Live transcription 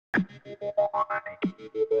And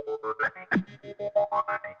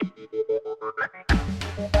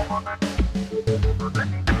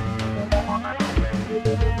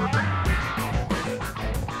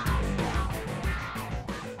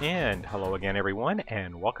hello again, everyone,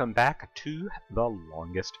 and welcome back to The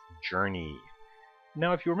Longest Journey.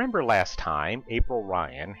 Now, if you remember last time, April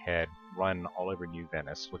Ryan had run all over New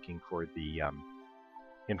Venice looking for the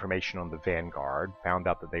information on the Vanguard, found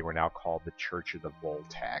out that they were now called the Church of the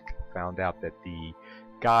Voltac, found out that the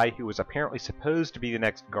guy who was apparently supposed to be the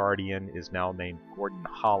next Guardian is now named Gordon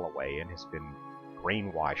Holloway and has been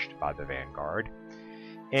brainwashed by the Vanguard.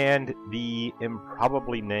 And the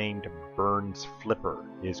improbably named Burns Flipper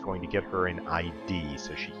is going to get her an ID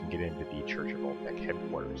so she can get into the Church of Voltac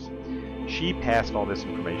headquarters. She passed all this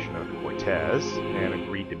information on to Cortez and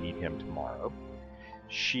agreed to meet him tomorrow.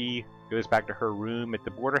 She goes back to her room at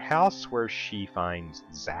the border house where she finds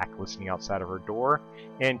Zach listening outside of her door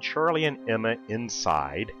and Charlie and Emma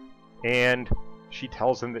inside, and she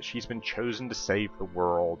tells them that she's been chosen to save the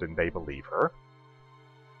world and they believe her.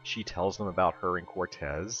 She tells them about her and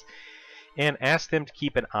Cortez and asks them to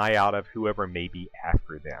keep an eye out of whoever may be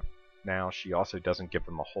after them. Now, she also doesn't give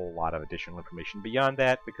them a whole lot of additional information beyond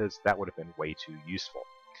that because that would have been way too useful.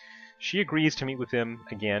 She agrees to meet with them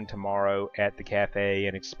again tomorrow at the cafe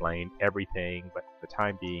and explain everything, but for the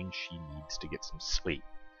time being, she needs to get some sleep.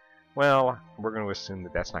 Well, we're going to assume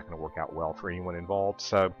that that's not going to work out well for anyone involved,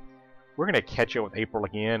 so we're going to catch up with April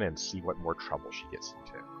again and see what more trouble she gets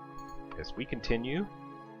into as we continue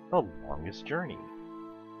The Longest Journey.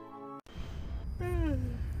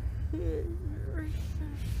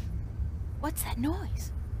 What's that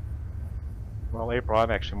noise? Well, April, I'm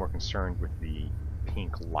actually more concerned with the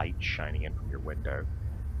pink light shining in from your window.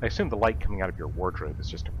 I assume the light coming out of your wardrobe is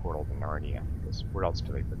just a portal to Narnia, because where else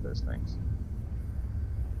do they put those things?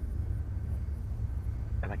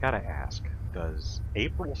 And I gotta ask, does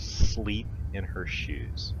April sleep in her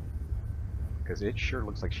shoes? Because it sure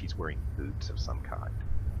looks like she's wearing boots of some kind.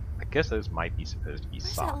 I guess those might be supposed to be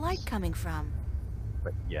Where's socks. that light coming from?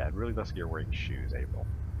 But yeah, it really looks like you're wearing shoes, April.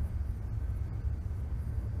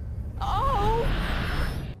 Oh!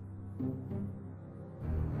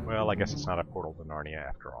 Well, I guess it's not a portal to Narnia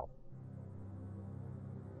after all.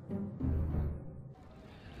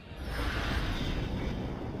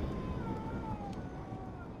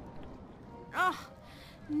 Oh,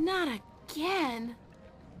 not again.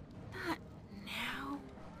 Not now.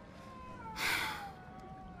 I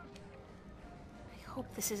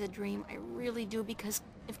hope this is a dream. I really do, because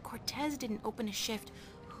if Cortez didn't open a shift,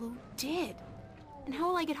 who did? And how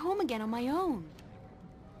will I get home again on my own?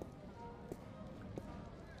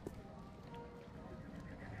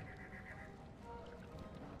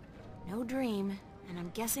 No dream, and I'm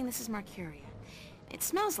guessing this is Marcuria. It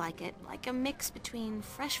smells like it, like a mix between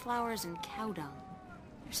fresh flowers and cow dung.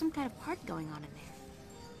 There's some kind of part going on in there.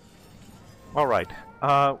 Alright,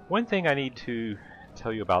 one thing I need to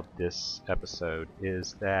tell you about this episode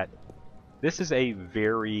is that this is a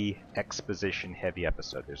very exposition-heavy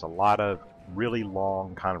episode. There's a lot of really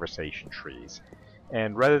long conversation trees.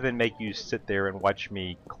 And rather than make you sit there and watch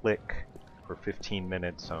me click for 15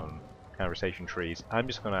 minutes on conversation trees, I'm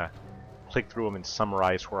just going to click through them and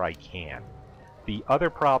summarize where I can. The other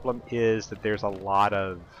problem is that there's a lot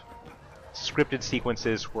of scripted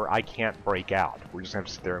sequences where I can't break out. We're just going to have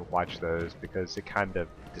to sit there and watch those because it kind of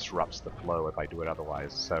disrupts the flow if I do it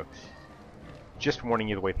otherwise. So, just warning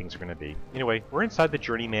you the way things are going to be. Anyway, we're inside the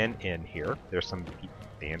Journeyman Inn here. There's some people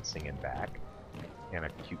dancing in back. And a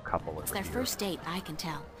cute couple over here. It's their first date, I can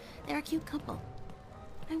tell. They're a cute couple.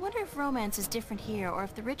 I wonder if romance is different here or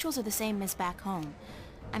if the rituals are the same as back home.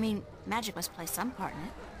 I mean, magic must play some part in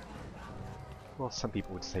it. Well, some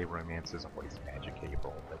people would say romance is always magic,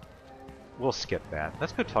 April, but we'll skip that.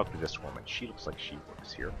 Let's go talk to this woman. She looks like she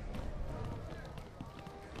works here.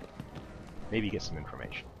 Maybe get some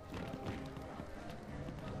information.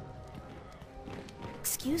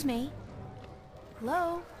 Excuse me.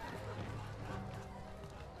 Hello?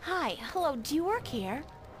 Hi, hello, do you work here?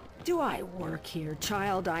 Do I work here,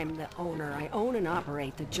 child? I'm the owner. I own and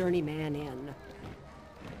operate the Journeyman Inn.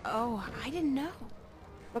 Oh, I didn't know.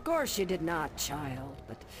 Of course you did not, child,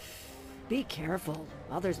 but be careful.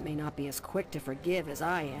 Others may not be as quick to forgive as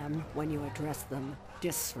I am when you address them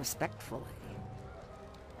disrespectfully.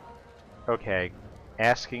 Okay,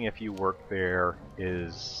 asking if you work there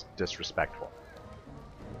is disrespectful.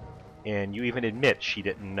 And you even admit she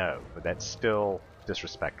didn't know, but that's still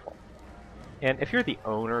disrespectful. And if you're the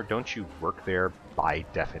owner, don't you work there by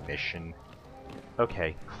definition?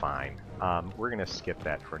 Okay, fine. We're gonna skip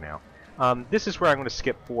that for now. This is where I'm going to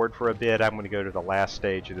skip forward for a bit. I'm going to go to the last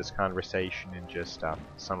stage of this conversation and just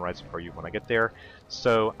summarize it for you when I get there.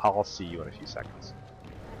 So I'll see you in a few seconds.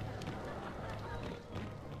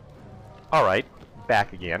 Alright,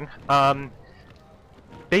 back again.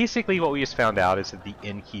 Basically what we just found out is that the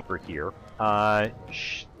innkeeper here,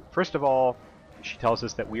 first of all, she tells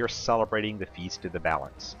us that we are celebrating the Feast of the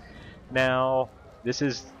Balance. Now, this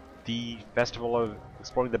is the festival of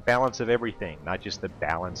exploring the balance of everything, not just the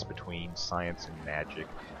balance between science and magic.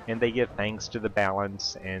 And they give thanks to the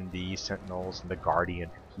balance and the sentinels and the guardian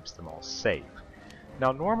who keeps them all safe.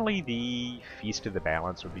 Now, normally the Feast of the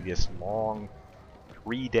Balance would be this long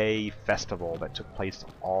 3-day festival that took place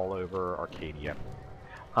all over Arcadia.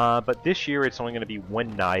 But this year it's only going to be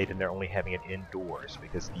one night, and they're only having it indoors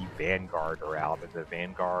because the Vanguard are out, and the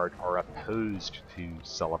Vanguard are opposed to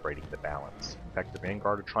celebrating the balance. In fact, the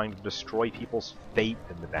Vanguard are trying to destroy people's faith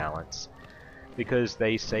in the balance because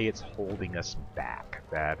they say it's holding us back.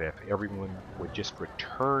 That if everyone would just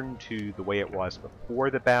return to the way it was before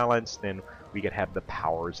the balance, then we could have the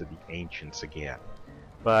powers of the ancients again.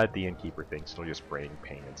 But the innkeeper thinks it'll just bring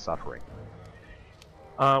pain and suffering.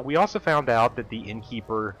 We also found out that the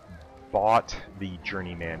innkeeper bought the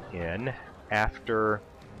journeyman in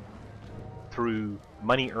through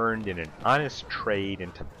money earned in an honest trade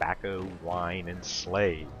in tobacco, wine, and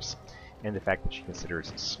slaves. And the fact that she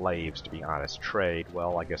considers slaves to be honest trade,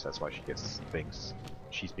 well, I guess that's why she thinks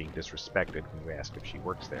she's being disrespected when we ask if she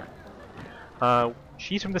works there.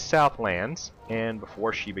 She's from the Southlands, and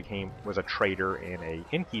before she was a trader and an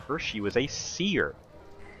innkeeper, she was a seer.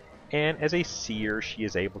 And as a seer, she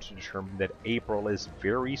is able to determine that April is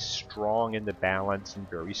very strong in the balance and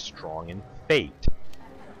very strong in fate.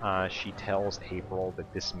 She tells April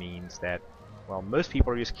that this means that, well, most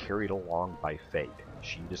people are just carried along by fate.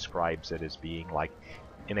 She describes it as being like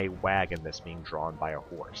in a wagon that's being drawn by a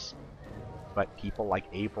horse. But people like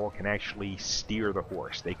April can actually steer the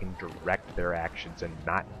horse. They can direct their actions and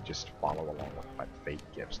not just follow along with what fate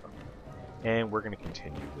gives them. And we're going to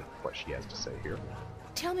continue with what she has to say here.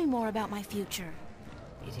 Tell me more about my future.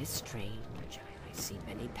 It is strange. I see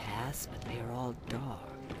many paths, but they are all dark.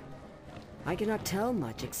 I cannot tell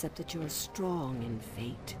much except that you are strong in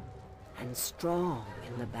fate, and strong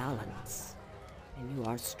in the balance. And you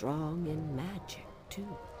are strong in magic,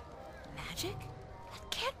 too. Magic?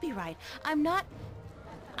 That can't be right. I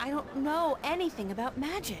don't know anything about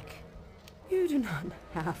magic. You do not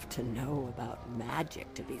have to know about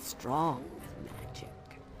magic to be strong with magic.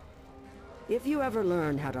 If you ever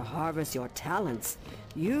learn how to harvest your talents,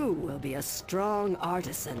 you will be a strong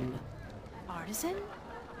artisan. Artisan?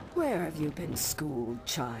 Where have you been schooled,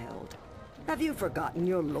 child? Have you forgotten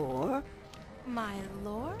your lore? My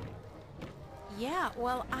lore? Yeah,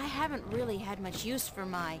 well, I haven't really had much use for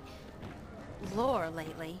my lore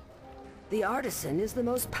lately. The artisan is the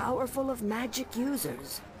most powerful of magic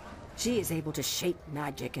users. She is able to shape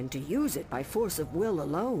magic and to use it by force of will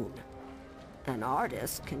alone. An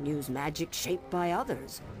artist can use magic shaped by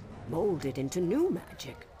others, molded into new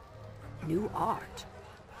magic, new art.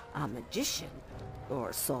 A magician,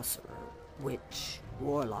 or sorcerer, witch,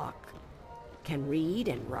 warlock, can read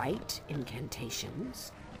and write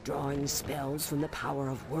incantations, drawing spells from the power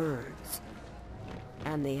of words.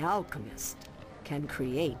 And the alchemist can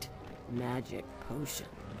create magic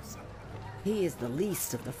potions. He is the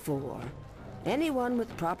least of the four. Anyone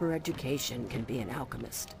with proper education can be an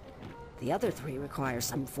alchemist. The other three require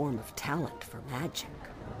some form of talent for magic.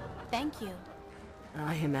 Thank you.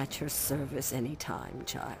 I am at your service any time,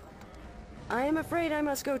 child. I am afraid I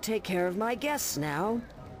must go take care of my guests now.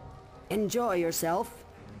 Enjoy yourself.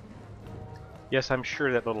 Yes, I'm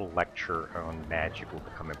sure that little lecture on magic will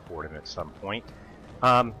become important at some point.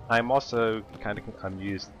 I'm also kind of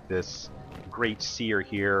amused that this great seer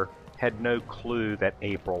here had no clue that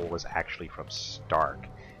April was actually from Stark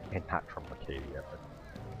and not from Arcadia, but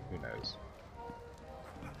who knows.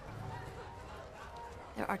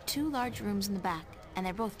 There are 2 large rooms in the back, and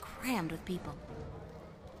they're both crammed with people.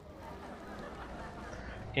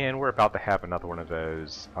 And we're about to have another one of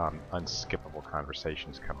those unskippable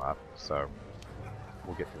conversations come up, so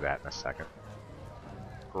we'll get to that in a second.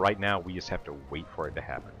 For right now, we just have to wait for it to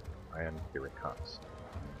happen, and here it comes.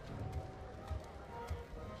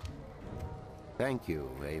 Thank you,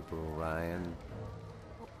 April Ryan.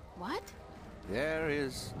 What? There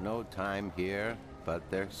is no time here, but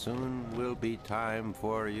there soon will be time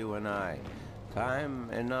for you and I. Time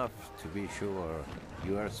enough, to be sure.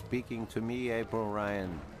 You are speaking to me, April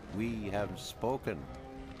Ryan. We have spoken.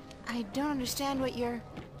 I don't understand what you're...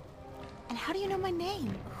 And how do you know my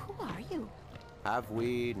name? Who are you? Have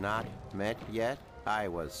we not met yet? I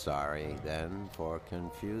was sorry, then, for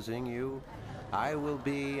confusing you. I will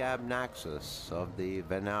be Abnaxus of the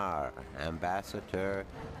Venar, ambassador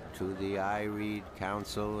to the Ireed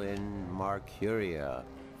Council in Marcuria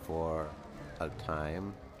for a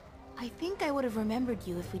time. I think I would have remembered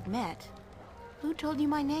you if we'd met. Who told you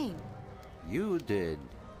my name? You did.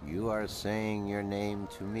 You are saying your name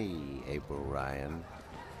to me, April Ryan.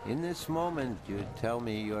 In this moment, you tell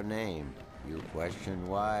me your name. You question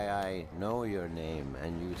why I know your name,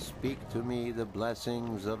 and you speak to me the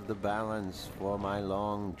blessings of the balance for my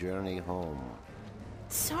long journey home.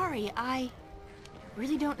 Sorry, I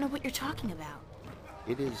really don't know what you're talking about.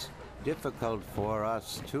 It is difficult for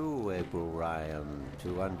us too, April Ryan,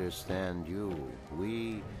 to understand you.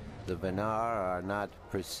 We, the Venar, are not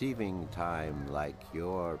perceiving time like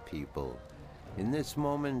your people. In this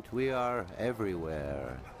moment we are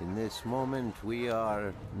everywhere. In this moment we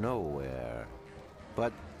are nowhere.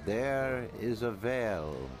 But there is a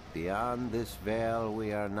veil. Beyond this veil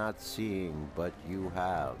we are not seeing, but you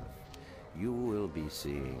have. You will be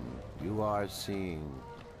seeing. You are seeing.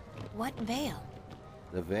 What veil?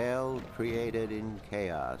 The veil created in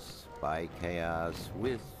chaos, by chaos,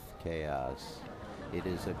 with chaos. It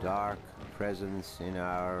is a dark presence in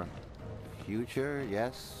our future,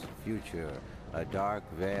 yes, future. A dark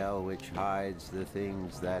veil which hides the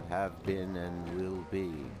things that have been and will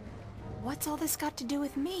be. What's all this got to do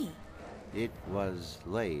with me? It was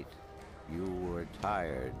late. You were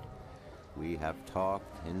tired. We have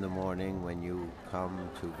talked in the morning when you come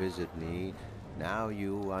to visit me. Now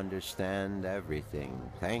you understand everything.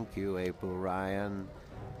 Thank you, April Ryan.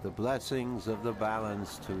 The blessings of the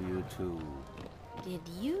balance to you too. Did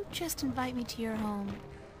you just invite me to your home?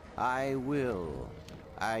 I will.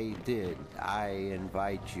 I did. I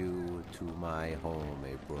invite you to my home,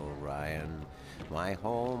 April Ryan. My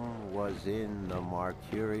home was in the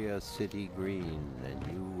Marcuria City Green,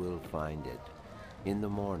 and you will find it in the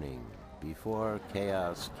morning, before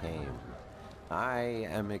chaos came. I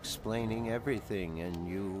am explaining everything, and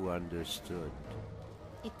you understood.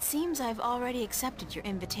 It seems I've already accepted your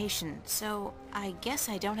invitation, so I guess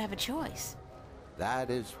I don't have a choice.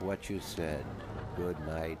 That is what you said. Good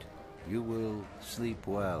night. You will sleep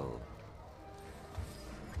well.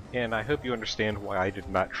 And I hope you understand why I did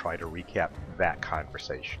not try to recap that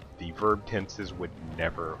conversation. The verb tenses would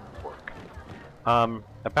never work.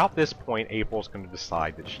 About this point, April's going to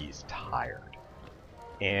decide that she's tired.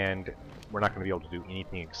 And we're not going to be able to do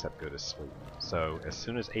anything except go to sleep. So as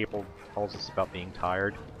soon as April tells us about being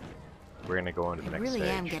tired, we're going to go on to the next stage. I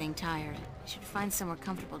really am getting tired. I should find somewhere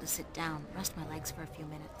comfortable to sit down, rest my legs for a few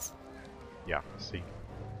minutes. Yeah, see?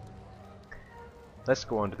 Let's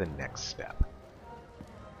go on to the next step.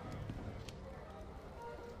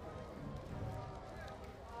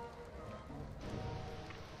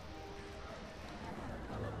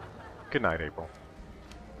 Good night, April.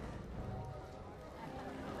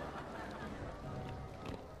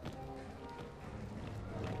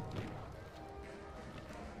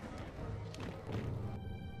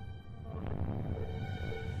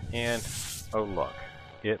 And, oh look,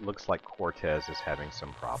 it looks like Cortez is having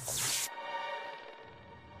some problems.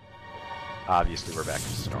 Obviously we're back to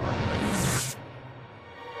Star.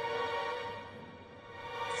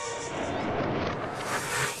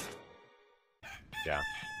 Yeah.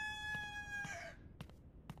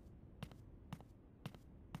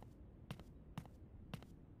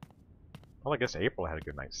 Well, I guess April had a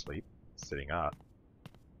good night's sleep, sitting up.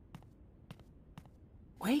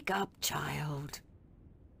 Wake up, child.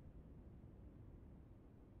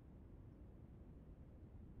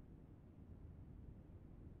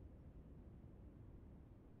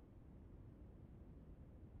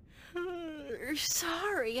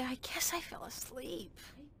 Sorry, I guess I fell asleep.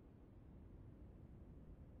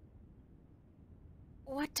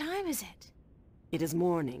 What time is it? It is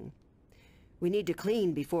morning. We need to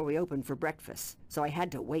clean before we open for breakfast, so I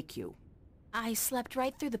had to wake you. I slept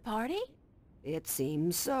right through the party? It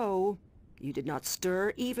seems so. You did not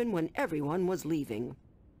stir even when everyone was leaving.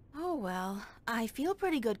 Oh well, I feel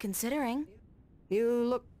pretty good considering. You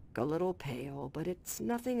look a little pale, but it's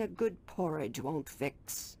nothing a good porridge won't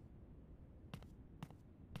fix.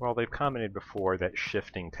 Well, they've commented before that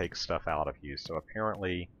shifting takes stuff out of you, so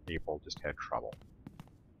apparently April just had trouble.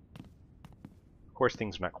 Of course,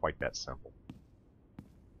 things are not quite that simple.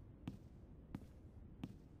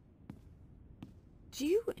 Do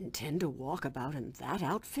you intend to walk about in that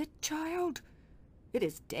outfit, child? It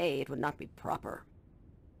is day, it would not be proper.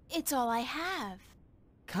 It's all I have.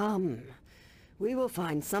 Come, we will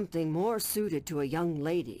find something more suited to a young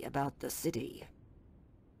lady about the city.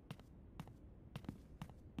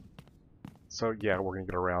 So yeah, we're gonna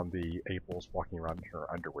get around the April's walking around in her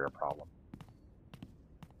underwear problem.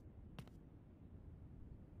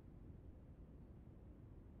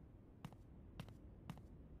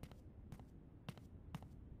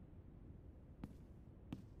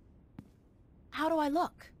 How do I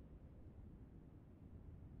look?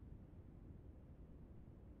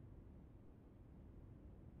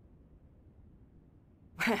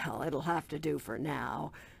 Well, it'll have to do for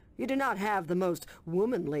now. You do not have the most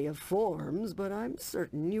womanly of forms, but I'm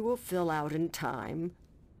certain you will fill out in time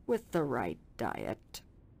with the right diet.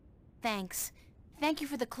 Thanks. Thank you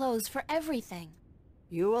for the clothes, for everything.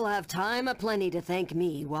 You will have time aplenty to thank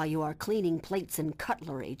me while you are cleaning plates and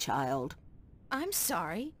cutlery, child. I'm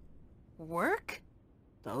sorry. Work?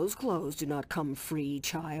 Those clothes do not come free,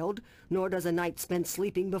 child, nor does a night spent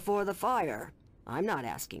sleeping before the fire. I'm not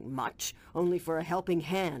asking much, only for a helping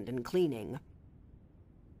hand in cleaning.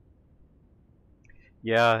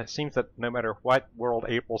 Yeah, it seems that no matter what world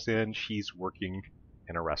April's in, she's working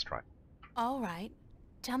in a restaurant. All right.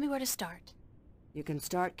 Tell me where to start. You can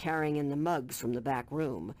start carrying in the mugs from the back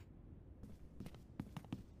room.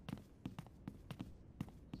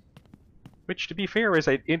 Which, to be fair, is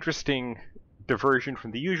an interesting diversion from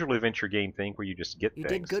the usual adventure game thing where you just get You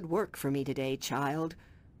things. did good work for me today, child.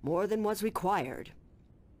 More than was required.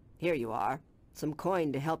 Here you are. Some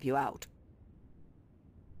coin to help you out.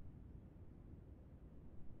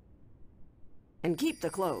 And keep the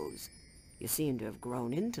clothes. You seem to have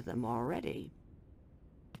grown into them already.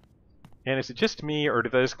 And is it just me, or do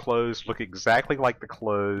those clothes look exactly like the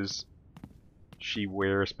clothes she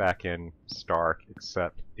wears back in Stark,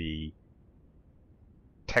 except the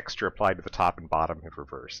texture applied to the top and bottom have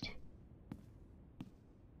reversed?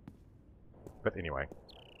 But anyway,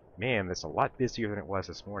 man, it's a lot busier than it was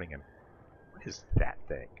this morning, and what is that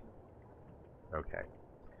thing? Okay.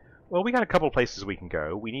 Well, we got a couple of places we can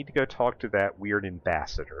go. We need to go talk to that weird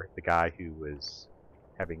ambassador, the guy who was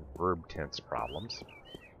having verb-tense problems.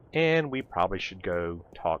 And we probably should go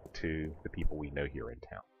talk to the people we know here in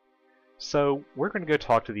town. So we're going to go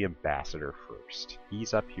talk to the ambassador first.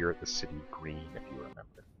 He's up here at the City Green, if you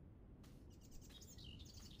remember.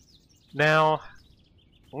 Now,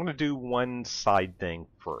 I want to do one side thing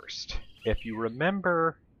first. If you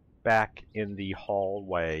remember back in the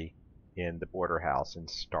hallway in the border house in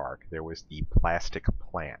Stark, there was the plastic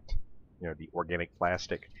plant, you know, the organic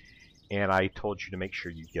plastic, and I told you to make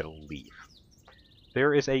sure you get a leaf.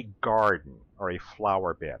 There is a garden, or a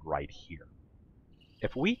flower bed, right here.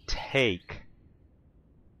 If we take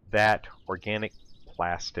that organic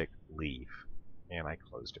plastic leaf, and I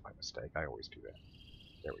closed it by mistake, I always do that.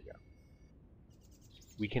 There we go.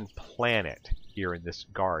 We can plant it here in this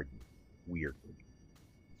garden, weirdly.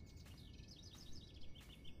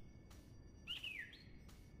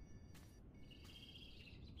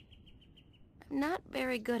 I'm not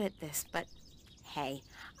very good at this, but hey,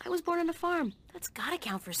 I was born on a farm. That's gotta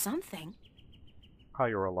count for something. Oh,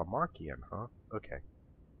 you're a Lamarckian, huh? Okay.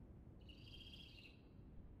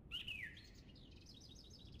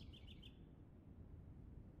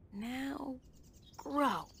 Now,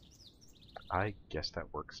 grow. I guess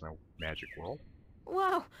that works in a magic world.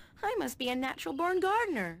 Whoa, I must be a natural-born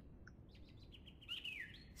gardener.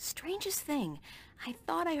 Strangest thing, I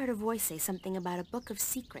thought I heard a voice say something about a book of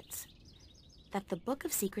secrets. That the book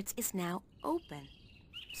of secrets is now open.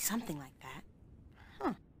 Something like that.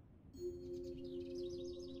 Huh.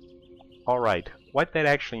 Alright, what that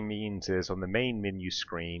actually means is on the main menu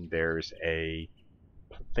screen there's a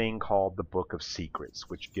thing called the Book of Secrets,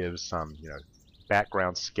 which gives some,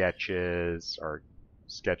 background sketches or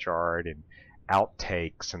sketch art and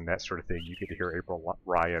outtakes and that sort of thing. You get to hear April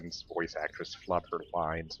Ryan's voice actress flub her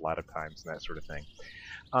lines a lot of times and that sort of thing.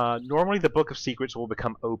 Normally the Book of Secrets will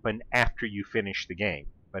become open after you finish the game,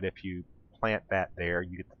 but if you plant that there,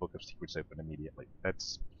 you get the Book of Secrets open immediately.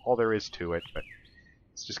 That's all there is to it, but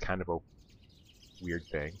it's just kind of a weird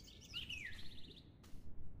thing.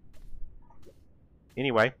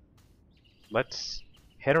 Anyway, let's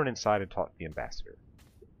head on inside and talk to the ambassador.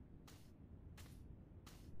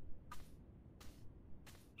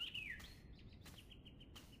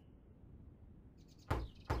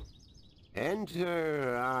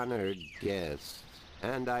 Enter, honored guest,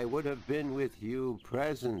 and I would have been with you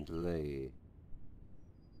presently.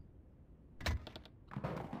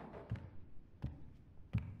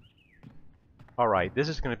 Alright, this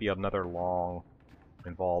is going to be another long,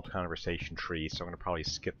 involved conversation tree, so I'm going to probably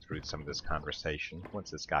skip through some of this conversation once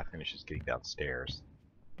this guy finishes getting downstairs.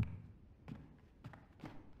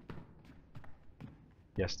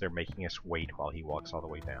 Yes, they're making us wait while he walks all the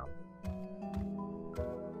way down.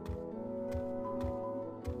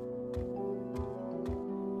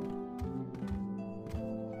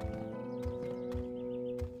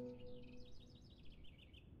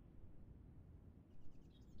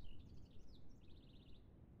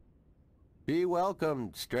 Be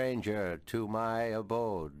welcomed, stranger, to my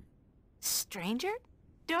abode. Stranger?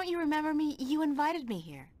 Don't you remember me? You invited me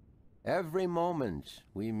here. Every moment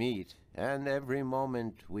we meet, and every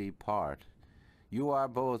moment we part. You are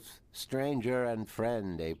both stranger and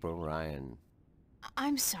friend, April Ryan.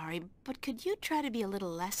 I'm sorry, but could you try to be a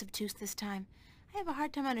little less obtuse this time? I have a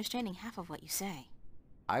hard time understanding half of what you say.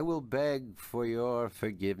 I will beg for your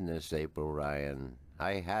forgiveness, April Ryan.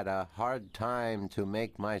 I had a hard time to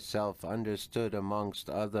make myself understood amongst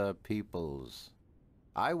other peoples.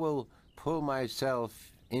 I will pull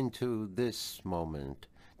myself into this moment,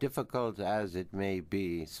 difficult as it may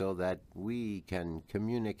be, so that we can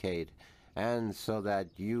communicate and so that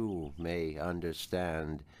you may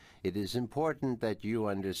understand. It is important that you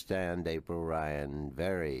understand, April Ryan,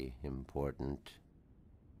 very important.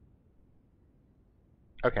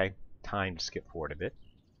 Okay, time to skip forward a bit.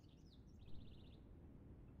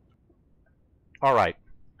 Alright.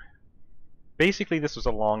 Basically, this was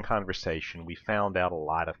a long conversation. We found out a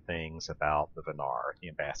lot of things about the Venar, the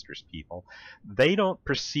ambassador's people. They don't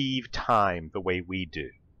perceive time the way we do.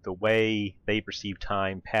 The way they perceive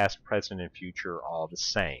time, past, present, and future, are all the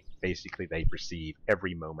same. Basically, they perceive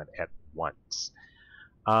every moment at once.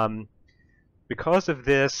 Because of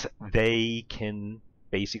this, they can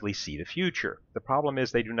basically see the future. The problem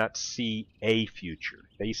is they do not see a future.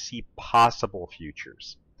 They see possible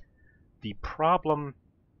futures. The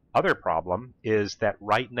other problem is that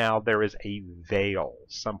right now there is a veil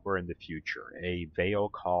somewhere in the future, a veil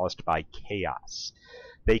caused by chaos.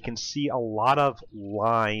 They can see a lot of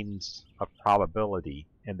lines of probability,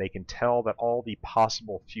 and they can tell that all the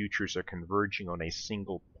possible futures are converging on a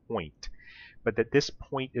single point, but that this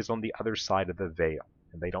point is on the other side of the veil,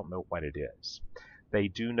 and they don't know what it is. They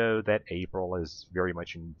do know that April is very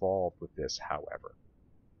much involved with this, however.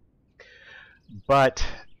 But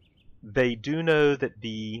they do know that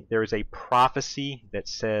there is a prophecy that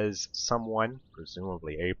says someone,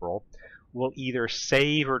 presumably April, will either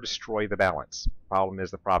save or destroy the balance. Problem is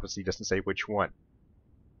the prophecy doesn't say which one.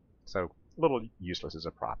 So a little useless as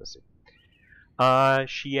a prophecy.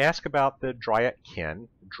 She asked about the Dryatkin,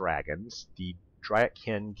 dragons. The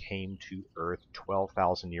Dryatkin came to Earth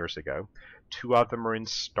 12,000 years ago. 2 of them are in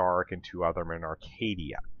Stark and 2 of them are in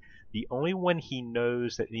Arcadia. The only one he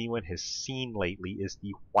knows that anyone has seen lately is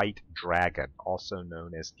the White Dragon, also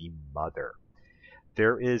known as the Mother.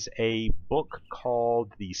 There is a book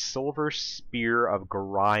called The Silver Spear of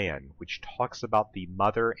Gorion, which talks about the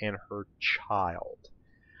mother and her child.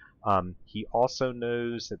 He also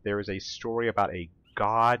knows that there is a story about a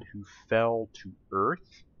god who fell to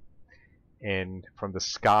Earth, and from the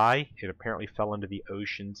sky it apparently fell into the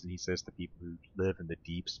oceans, and he says the people who live in the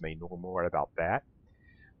deeps may know more about that.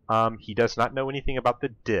 He does not know anything about the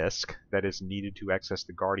disc that is needed to access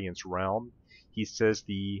the Guardian's realm. He says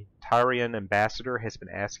the Tyrian ambassador has been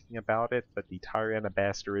asking about it, but the Tyrian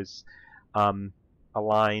ambassador is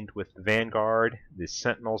aligned with the Vanguard. The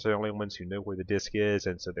Sentinels are the only ones who know where the disc is,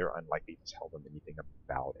 and so they're unlikely to tell them anything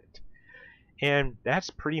about it. And that's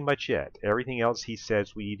pretty much it. Everything else he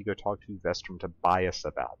says we need to go talk to Vestrum Tobias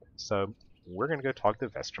about. So we're going to go talk to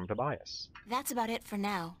Vestrum Tobias. That's about it for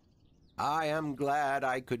now. I am glad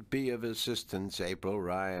I could be of assistance, April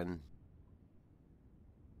Ryan.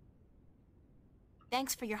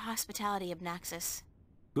 Thanks for your hospitality, Obnaxis.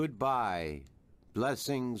 Goodbye.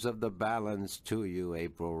 Blessings of the balance to you,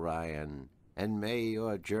 April Ryan, and may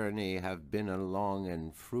your journey have been a long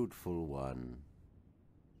and fruitful one.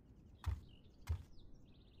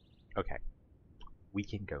 Okay, we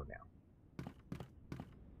can go now.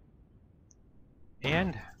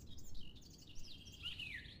 And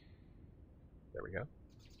there we go.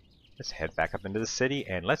 Let's head back up into the city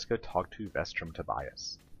and let's go talk to Vestrum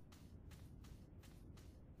Tobias.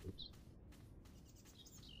 Oops.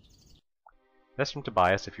 Vestrum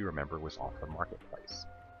Tobias, if you remember, was off the marketplace,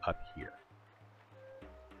 up here.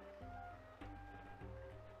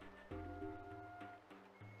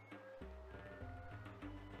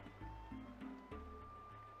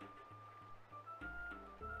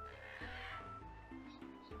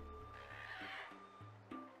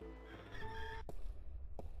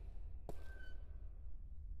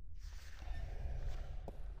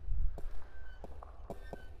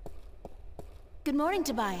 Good morning,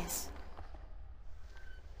 Tobias.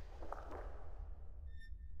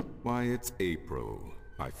 Why, it's April,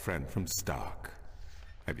 my friend from Stark.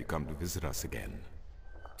 Have you come to visit us again?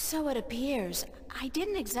 So it appears. I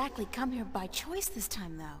didn't exactly come here by choice this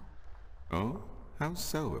time, though. Oh? How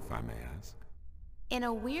so, if I may ask? In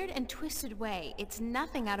a weird and twisted way, it's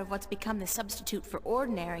nothing out of what's become the substitute for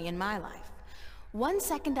ordinary in my life. One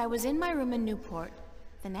second I was in my room in Newport.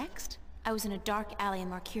 The next, I was in a dark alley in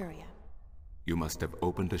Marcuria. You must have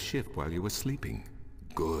opened a shift while you were sleeping.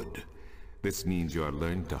 Good. This means you are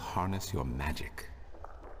learning to harness your magic.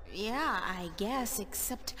 Yeah, I guess,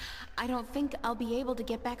 except I don't think I'll be able to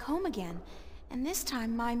get back home again. And this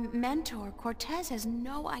time my mentor, Cortez, has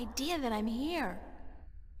no idea that I'm here.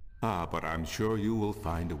 Ah, but I'm sure you will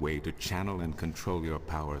find a way to channel and control your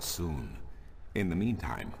power soon. In the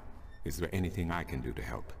meantime, is there anything I can do to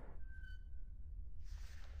help?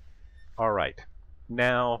 All right.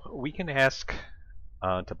 Now, we can ask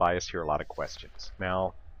Tobias here a lot of questions.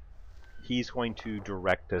 Now, he's going to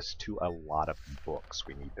direct us to a lot of books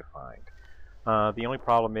we need to find. The only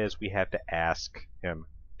problem is we have to ask him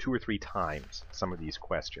 2 or 3 times some of these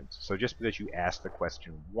questions. So just because you ask the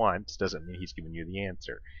question once doesn't mean he's giving you the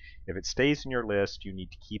answer. If it stays in your list, you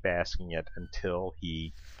need to keep asking it until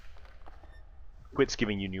he quits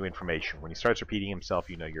giving you new information. When he starts repeating himself,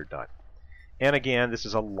 you know you're done. And again, this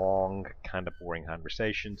is a long, kind of boring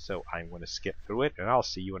conversation, so I'm going to skip through it, and I'll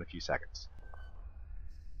see you in a few seconds.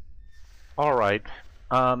 Alright,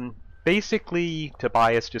 basically,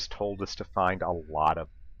 Tobias just told us to find a lot of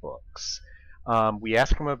books. We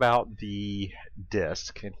asked him about the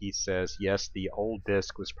disc, and he says, yes, the old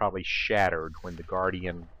disc was probably shattered when the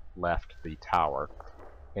Guardian left the tower.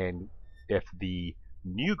 And if the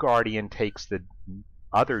new Guardian takes the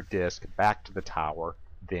other disc back to the tower,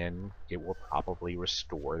 then it will probably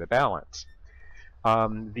restore the balance.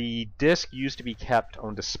 The disc used to be kept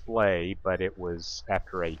on display, but it was,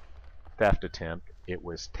 after a theft attempt, it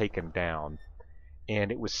was taken down.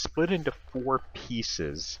 And it was split into 4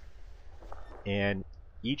 pieces, and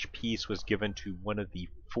each piece was given to one of the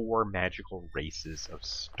 4 magical races of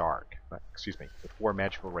Stark. Excuse me, the 4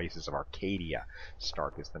 magical races of Arcadia.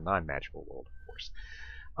 Stark is the non-magical world, of course.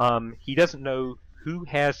 He doesn't know who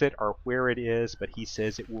has it or where it is, but he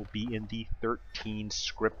says it will be in the 13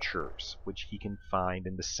 scriptures, which he can find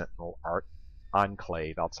in the Sentinel Art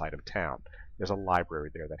Enclave outside of town. There's a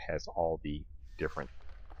library there that has all the different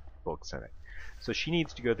books in it. So she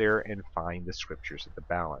needs to go there and find the scriptures of the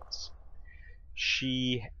balance.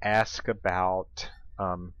 She asks about,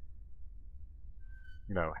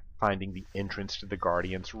 finding the entrance to the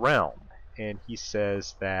Guardian's realm, and he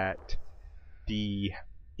says that the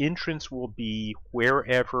entrance will be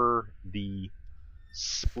wherever the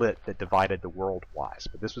split that divided the world was.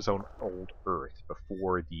 But this was on old Earth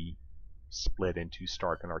before the split into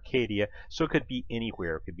Stark and Arcadia, so it could be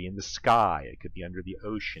anywhere. It could be in the sky, it could be under the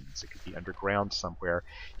oceans, it could be underground somewhere.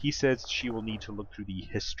 He says she will need to look through the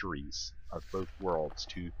histories of both worlds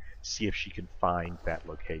to see if she can find that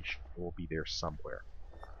location. It will be there somewhere.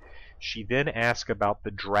 She then asks about the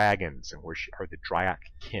dragons and where she, or the Dryak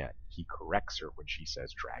kin. He corrects her when she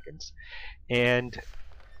says dragons, and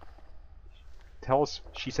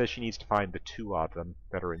she says she needs to find the 2 of them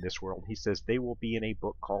that are in this world. He says they will be in a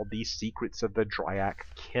book called The Secrets of the Dryak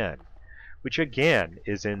Kin, which again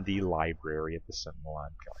is in the library of the Sentinel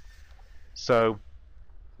Enclave. So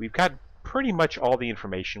we've got pretty much all the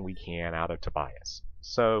information we can out of Tobias.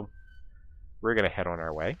 So we're going to head on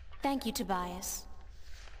our way. Thank you, Tobias.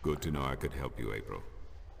 Good to know I could help you, April.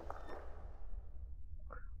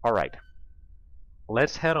 Alright,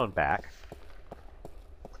 let's head on back.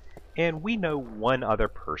 And we know one other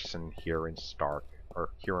person here in Stark, or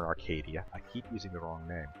here in Arcadia, I keep using the wrong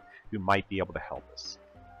name, who might be able to help us.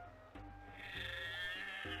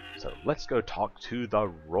 So let's go talk to the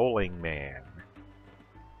Rolling Man,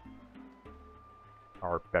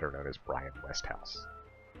 or better known as Brian Westhouse,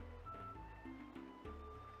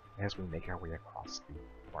 as we make our way across the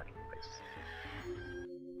marketplace.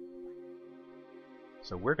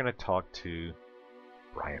 So we're going to talk to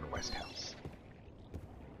Brian Westhouse.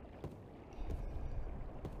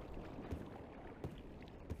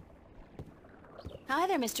 Hi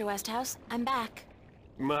there, Mr. Westhouse. I'm back.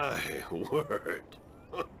 My word.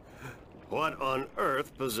 What on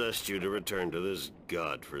earth possessed you to return to this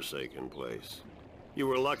godforsaken place? You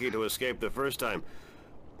were lucky to escape the first time,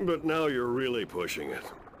 but now you're really pushing it.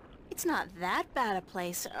 It's not that bad a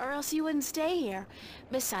place, or else you wouldn't stay here.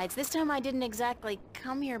 Besides, this time I didn't exactly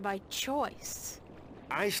come here by choice.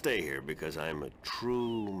 I stay here because I'm a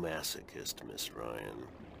true masochist, Miss Ryan.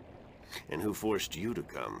 And who forced you to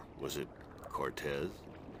come? Was it Cortez?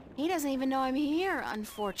 He doesn't even know I'm here,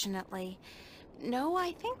 unfortunately. No,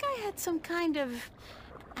 I think I had some kind of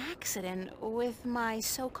accident with my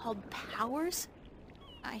so-called powers.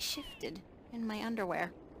 I shifted in my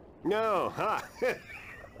underwear. No, ha!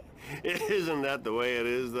 Isn't that the way it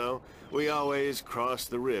is, though? We always cross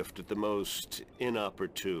the rift at the most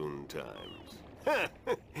inopportune times.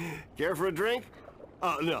 Care for a drink?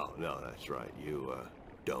 Oh, no, that's right. You,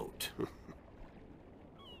 don't.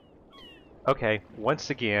 Okay, once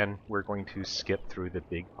again, we're going to skip through the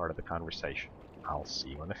big part of the conversation. I'll see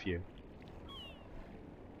you in a few.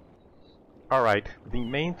 Alright, the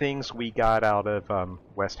main things we got out of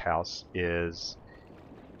Westhouse is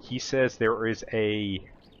he says there is a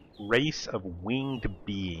race of winged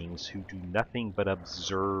beings who do nothing but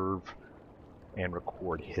observe and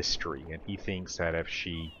record history, and he thinks that if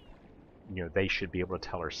she, they should be able to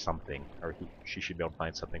tell her something, or she should be able to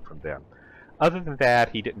find something from them. Other than that,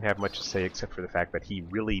 he didn't have much to say except for the fact that he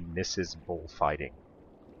really misses bullfighting,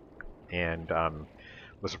 and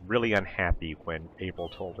was really unhappy when April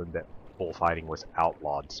told him that bullfighting was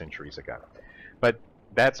outlawed centuries ago. But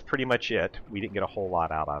that's pretty much it. We didn't get a whole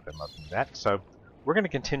lot out of him other than that, so we're going to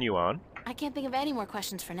continue on. I can't think of any more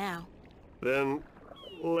questions for now. Then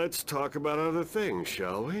let's talk about other things,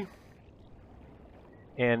 shall we?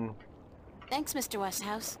 And Thanks, Mr.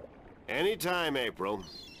 Westhouse. Anytime, April.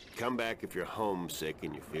 Come back if you're homesick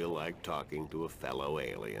and you feel like talking to a fellow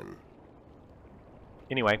alien.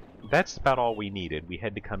 anyway, that's about all we needed. We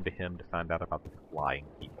had to come to him to find out about the flying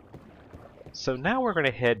people. So now we're going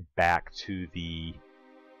to head back to the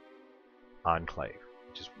Enclave,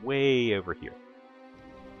 which is way over here.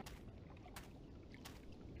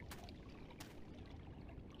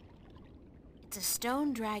 It's a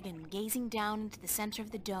stone dragon gazing down into the center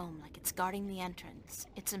of the dome like it's guarding the entrance.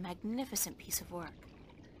 It's a magnificent piece of work.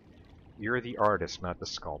 You're the artist, not the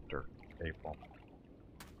sculptor, April.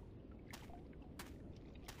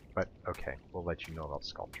 But, okay, we'll let you know about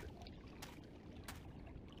sculpture.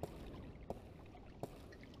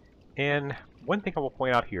 And one thing I will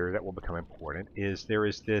point out here that will become important is there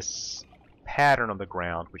is this pattern on the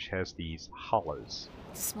ground which has these hollows.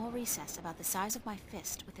 It's a small recess about the size of my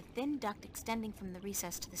fist with a thin duct extending from the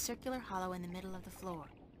recess to the circular hollow in the middle of the floor.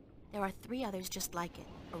 There are 3 others just like it,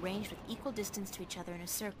 arranged with equal distance to each other in a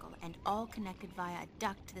circle, and all connected via a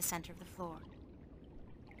duct to the center of the floor.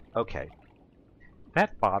 Okay.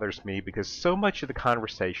 That bothers me because so much of the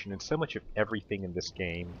conversation and so much of everything in this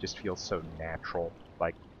game just feels so natural,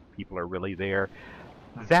 like people are really there.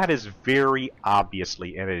 That is very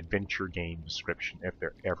obviously an adventure game description if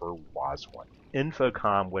there ever was one.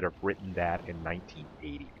 Infocom would have written that in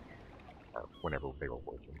 1980, or whenever they were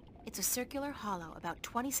working. It's a circular hollow about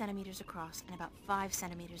 20 centimeters across and about 5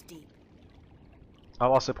 centimeters deep.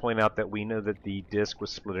 I'll also point out that we know that the disc was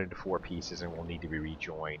split into 4 pieces and will need to be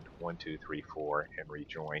rejoined. 1, 2, 3, 4, and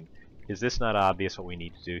rejoined. Is this not obvious what we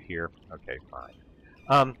need to do here? Okay,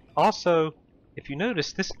 fine. Also, if you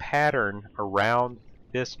notice, this pattern around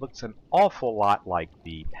this looks an awful lot like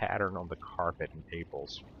the pattern on the carpet in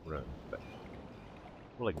April's room, but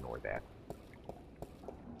we'll ignore that.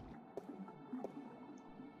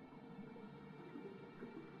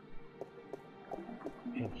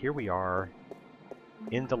 And here we are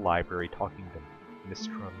in the library talking to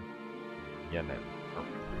Mr. Yemen, or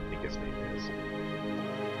I think his name is.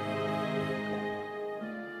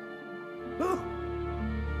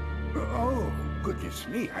 Oh, goodness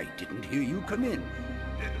me, I didn't hear you come in.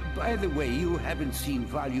 By the way, you haven't seen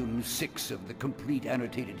Volume 6 of the Complete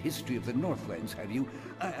Annotated History of the Northlands, have you?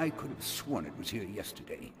 I could have sworn it was here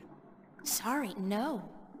yesterday. Sorry, no.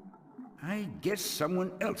 I guess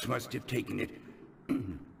someone else must have taken it.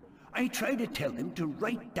 I try to tell them to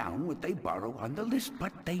write down what they borrow on the list,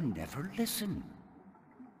 but they never listen.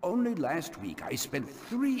 Only last week I spent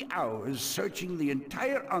 3 hours searching the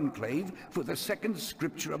entire Enclave for the second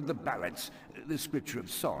scripture of the ballads, the scripture of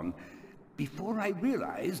song, before I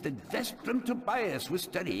realized that Vestrum Tobias was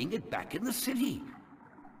studying it back in the city.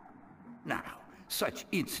 Now, such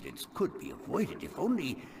incidents could be avoided if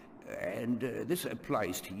only, and this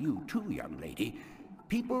applies to you too, young lady,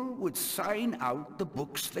 people would sign out the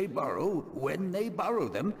books they borrow when they borrow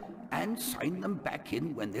them and sign them back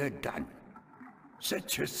in when they're done.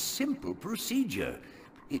 Such a simple procedure.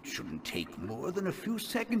 It shouldn't take more than a few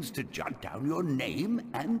seconds to jot down your name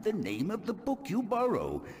and the name of the book you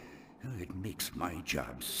borrow. It makes my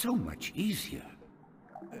job so much easier.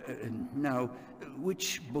 Now,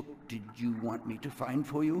 which book did you want me to find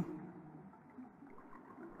for you?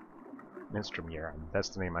 Mr. Miera, that's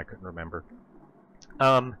the name I couldn't remember.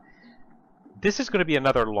 This is going to be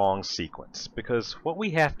another long sequence, because what we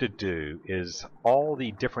have to do is all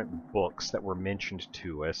the different books that were mentioned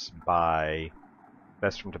to us by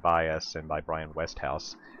Vestrum Tobias and by Brian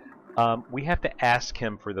Westhouse, we have to ask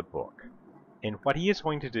him for the book. And what he is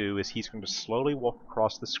going to do is he's going to slowly walk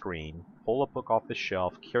across the screen, pull a book off the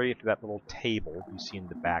shelf, carry it to that little table you see in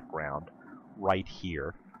the background right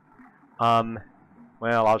here. Well,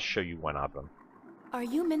 I'll show you one of them. Are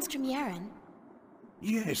you Minster Yaren?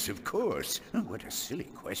 Yes, of course. What a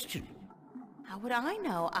silly question. How would I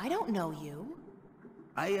know? I don't know you.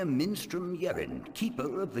 I am Minstrom Yeren,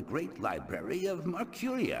 keeper of the great library of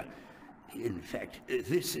Marcuria. In fact,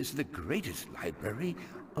 this is the greatest library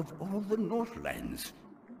of all the Northlands.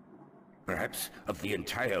 Perhaps of the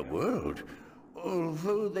entire world.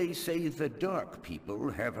 Although they say the Dark People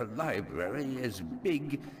have a library as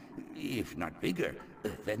big, if not bigger,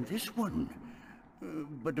 than this one.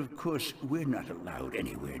 But of course, we're not allowed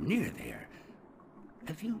anywhere near there.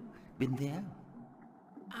 Have you been there?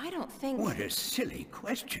 I don't think... What a silly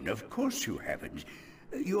question. Of course you haven't.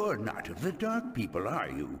 You're not of the Dark People, are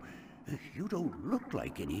you? You don't look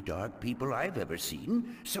like any Dark People I've ever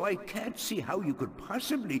seen, so I can't see how you could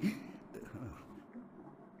possibly...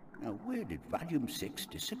 Now, where did Volume 6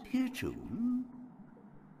 disappear to?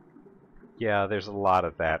 Yeah, there's a lot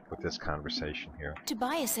of that with this conversation here.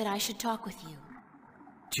 Tobias said I should talk with you.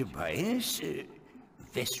 Tobias?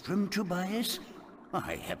 Vestrum Tobias?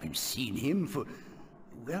 I haven't seen him for...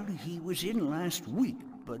 Well, he was in last week,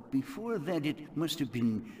 but before that it must have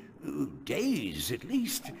been days at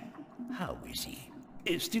least. How is he?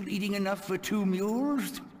 Still eating enough for 2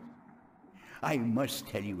 mules? I must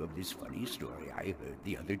tell you of this funny story I heard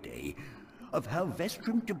the other day, of how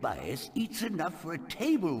Vestrum Tobias eats enough for a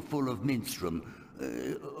table full of minstrum,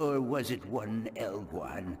 or was it one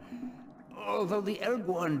Elguan? Although the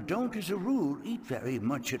Elguan don't as a rule eat very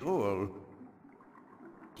much at all.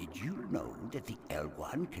 Did you know that the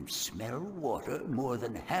Elguan can smell water more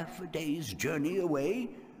than half a day's journey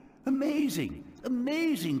away? Amazing,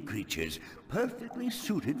 amazing creatures, perfectly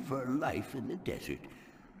suited for life in the desert.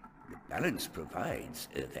 The balance provides,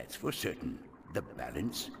 that's for certain. The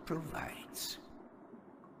balance provides.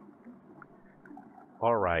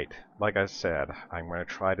 Alright, like I said, I'm going to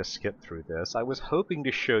try to skip through this. I was hoping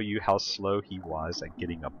to show you how slow he was at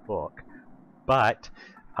getting a book, but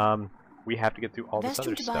we have to get through all this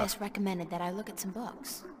other Vestrum Tobias stuff. recommended that I look at some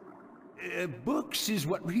books. Books is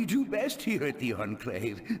what we do best here at the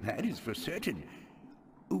Enclave, that is for certain.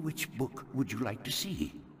 Which book would you like to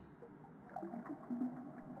see?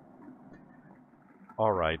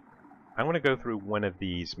 Alright, I'm going to go through one of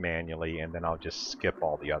these manually, and then I'll just skip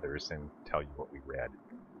all the others and tell you what we read.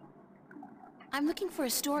 I'm looking for a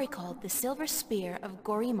story called The Silver Spear of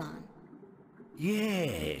Gorimon.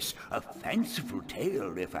 Yes, a fanciful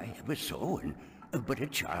tale if I ever saw one, but a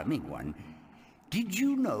charming one. Did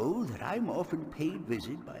you know that I'm often paid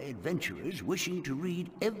visit by adventurers wishing to read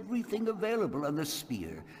everything available on the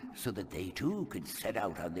spear, so that they too can set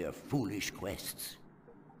out on their foolish quests?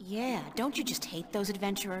 Yeah, don't you just hate those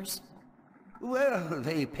adventurers? Well,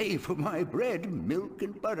 they pay for my bread, milk,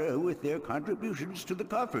 and butter with their contributions to the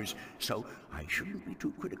coffers, so I shouldn't be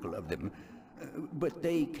too critical of them. But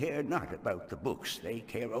they care not about the books. They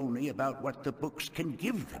care only about what the books can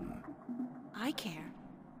give them. I care.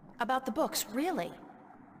 About the books, really.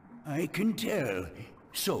 I can tell.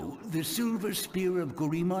 So, the Silver Spear of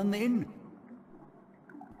Gorimon, then?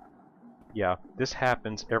 Yeah, this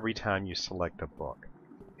happens every time you select a book.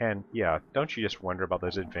 And yeah, don't you just wonder about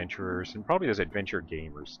those adventurers, and probably those adventure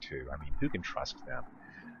gamers too. I mean, who can trust them?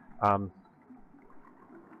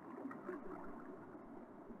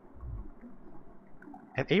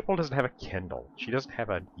 And April doesn't have a Kindle. She doesn't have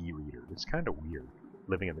an e-reader. It's kind of weird,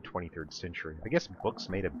 living in the 23rd century. I guess books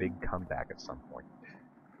made a big comeback at some point.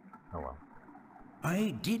 Oh well.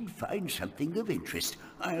 I did find something of interest.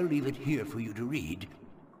 I'll leave it here for you to read.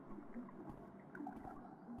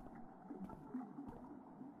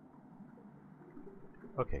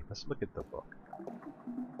 Okay, let's look at the book.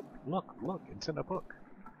 Look, it's in a book.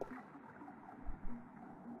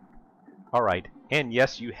 Alright, and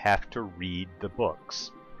yes, you have to read the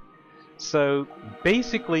books. So,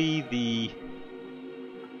 basically, the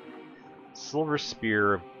Silver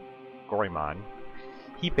Spear of Gorimon,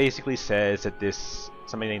 he basically says that this,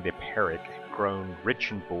 somebody named the Parrot, had grown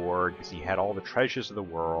rich and bored because he had all the treasures of the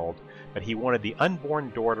world, but he wanted the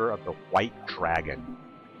unborn daughter of the White Dragon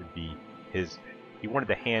to be his. He wanted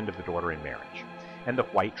the hand of the daughter in marriage, and the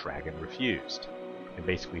White Dragon refused, and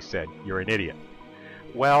basically said, "You're an idiot."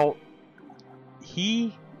 Well,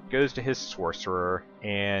 he goes to his sorcerer,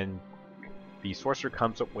 and the sorcerer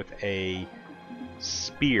comes up with a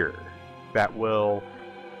spear that will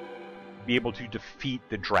be able to defeat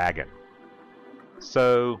the dragon.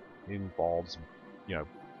 So it involves, he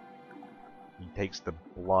takes the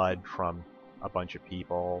blood from a bunch of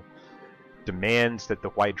people, demands that the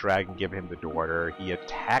White Dragon give him the daughter. He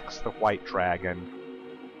attacks the White Dragon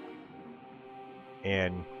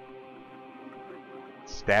and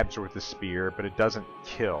stabs her with the spear, but it doesn't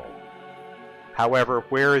kill. However,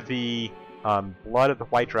 where the blood of the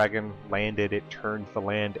White Dragon landed, it turned the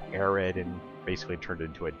land arid and basically turned it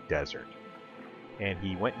into a desert. and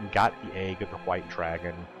he went and got the egg of the white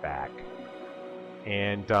dragon back.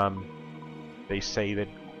 And they say that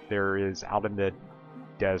there is out in the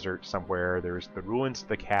desert somewhere, there's the ruins of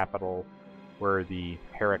the capital where the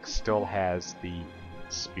Herrick still has the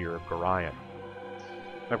Spear of Gorion.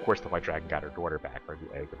 And of course the white dragon got her daughter back, or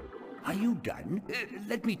the egg of her daughter. Are you done?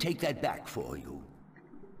 Let me take that back for you.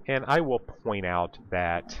 And I will point out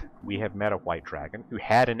that we have met a white dragon who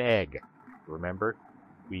had an egg. Remember?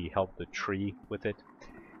 We helped the tree with it.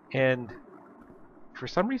 And for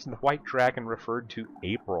some reason the white dragon referred to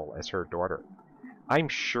April as her daughter. I'm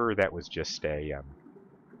sure that was just a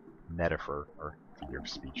metaphor or figure of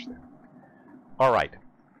speech there. Alright.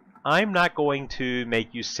 I'm not going to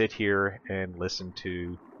make you sit here and listen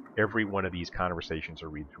to every one of these conversations or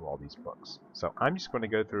read through all these books. So I'm just going to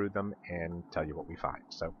go through them and tell you what we find.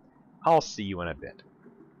 So I'll see you in a bit.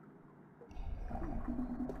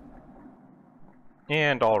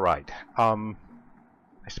 And alright, I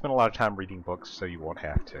spent a lot of time reading books, so you won't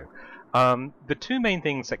have to. The two main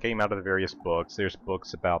things that came out of the various books, there's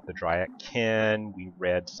books about the Dryad kin, we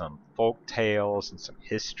read some folk tales and some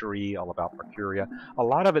history all about Marcuria. A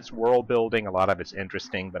lot of it's world building, a lot of it's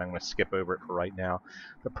interesting, but I'm going to skip over it for right now.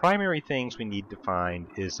 The primary things we need to find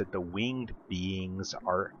is that the winged beings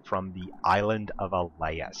are from the island of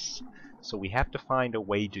Elaeus. So we have to find a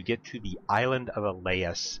way to get to the island of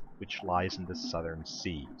Elaeus, which lies in the southern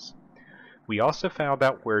seas. We also found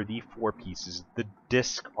out where the 4 pieces of the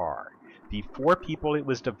disc are. The 4 people it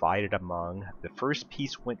was divided among, the first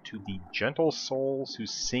piece went to the gentle souls who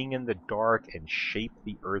sing in the dark and shape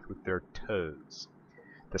the earth with their toes.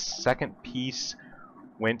 The second piece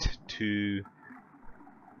went to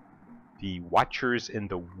the watchers in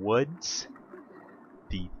the woods.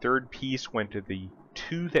 The third piece went to the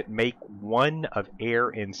 2 that make one of air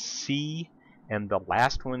and sea. And the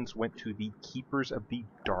last ones went to the keepers of the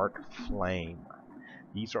dark flame.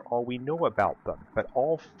 These are all we know about them, but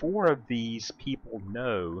all 4 of these people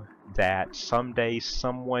know that someday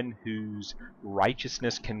someone whose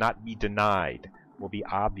righteousness cannot be denied will be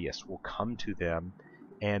obvious, will come to them,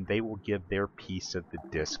 and they will give their piece of the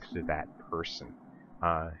disc to that person.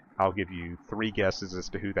 I'll give you 3 guesses as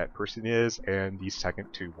to who that person is, and the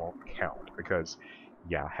second 2 won't count, because,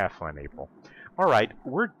 yeah, have fun, April. Alright,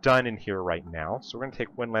 we're done in here right now, so we're going to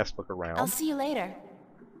take one last look around. I'll see you later.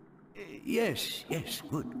 Yes,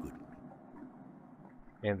 good.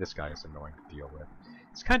 And this guy is annoying to deal with.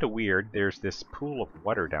 It's kind of weird. There's this pool of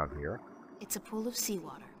water down here. It's a pool of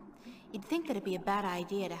seawater. You'd think that it'd be a bad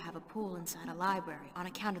idea to have a pool inside a library on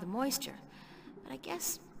account of the moisture. But I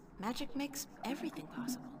guess magic makes everything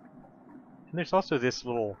possible. And there's also this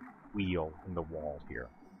little wheel in the wall here.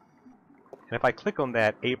 And if I click on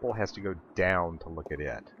that, April has to go down to look at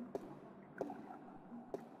it.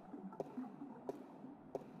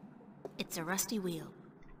 It's a rusty wheel.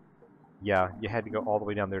 Yeah, you had to go all the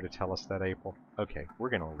way down there to tell us that, April. Okay, we're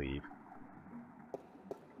going to leave.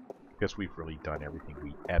 Because we've really done everything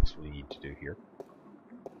we absolutely need to do here.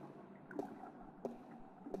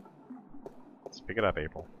 Let's pick it up,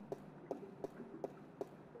 April.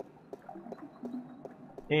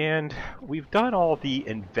 And we've done all the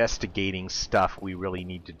investigating stuff we really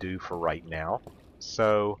need to do for right now.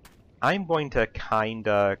 So I'm going to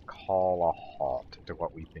kinda call a halt to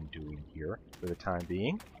what we've been doing here for the time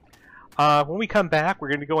being. When we come back, we're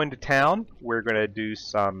going to go into town. We're going to do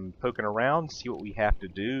some poking around, see what we have to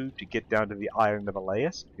do to get down to the island of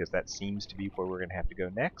Elaeus, because that seems to be where we're going to have to go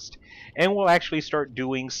next. And we'll actually start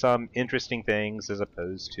doing some interesting things as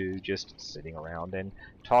opposed to just sitting around and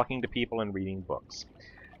talking to people and reading books.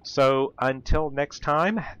 So until next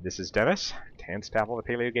time, this is Dennis, Tanstaple the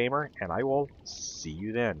Paleogamer, and I will see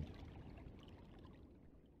you then.